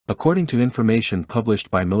According to information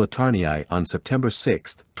published by Militarnyi on September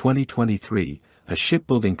 6, 2023, a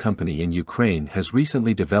shipbuilding company in Ukraine has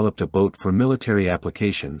recently developed a boat for military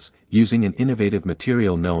applications, using an innovative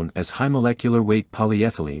material known as high molecular weight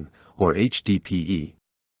polyethylene, or HDPE.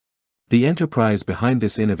 The enterprise behind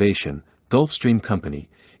this innovation, Gulfstream Company,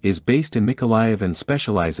 is based in Mykolaiv and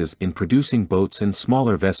specializes in producing boats and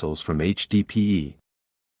smaller vessels from HDPE.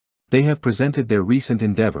 They have presented their recent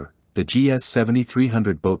endeavor, the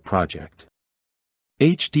GS7300 boat project.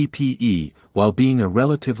 HDPE, while being a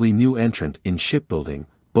relatively new entrant in shipbuilding,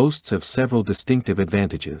 boasts of several distinctive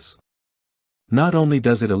advantages. Not only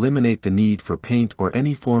does it eliminate the need for paint or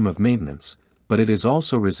any form of maintenance, but it is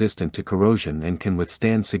also resistant to corrosion and can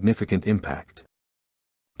withstand significant impact.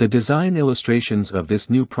 The design illustrations of this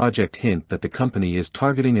new project hint that the company is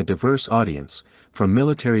targeting a diverse audience, from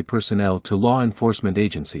military personnel to law enforcement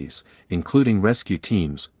agencies, including rescue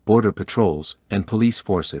teams, border patrols, and police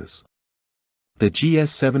forces. The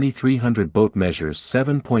GS7300 boat measures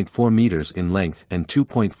 7.4 meters in length and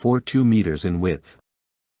 2.42 meters in width.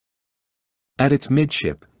 At its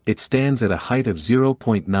midship, it stands at a height of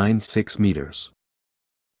 0.96 meters.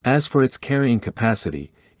 As for its carrying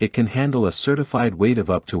capacity, it can handle a certified weight of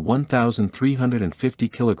up to 1,350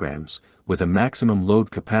 kilograms, with a maximum load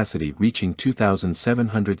capacity reaching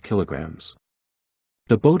 2,700 kilograms.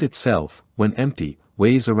 The boat itself, when empty,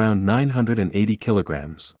 weighs around 980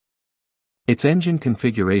 kilograms. Its engine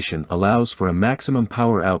configuration allows for a maximum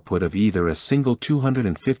power output of either a single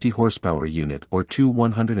 250 horsepower unit or two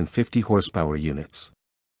 150 horsepower units.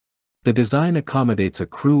 The design accommodates a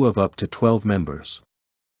crew of up to 12 members.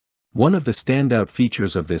 One of the standout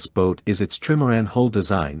features of this boat is its trimaran hull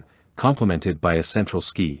design, complemented by a central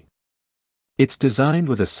ski. It's designed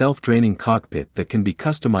with a self-draining cockpit that can be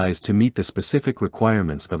customized to meet the specific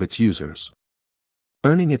requirements of its users.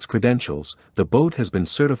 Earning its credentials, the boat has been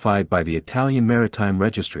certified by the Italian Maritime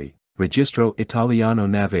Registry, Registro Italiano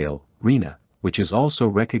Navale, RINA, which is also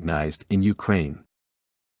recognized in Ukraine.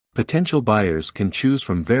 Potential buyers can choose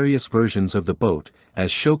from various versions of the boat, as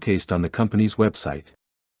showcased on the company's website.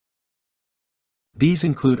 These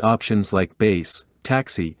include options like base,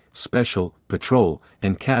 taxi, special, patrol,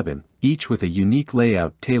 and cabin, each with a unique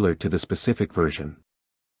layout tailored to the specific version.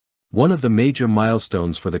 One of the major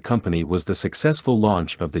milestones for the company was the successful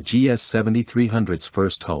launch of the GS7300's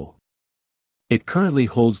first hull. It currently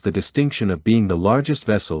holds the distinction of being the largest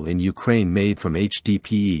vessel in Ukraine made from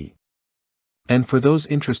HDPE. And for those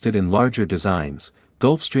interested in larger designs,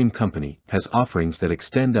 Gulfstream Company has offerings that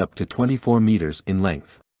extend up to 24 meters in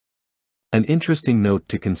length. An interesting note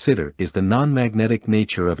to consider is the non-magnetic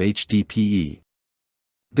nature of HDPE.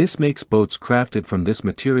 This makes boats crafted from this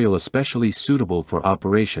material especially suitable for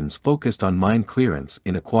operations focused on mine clearance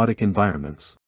in aquatic environments.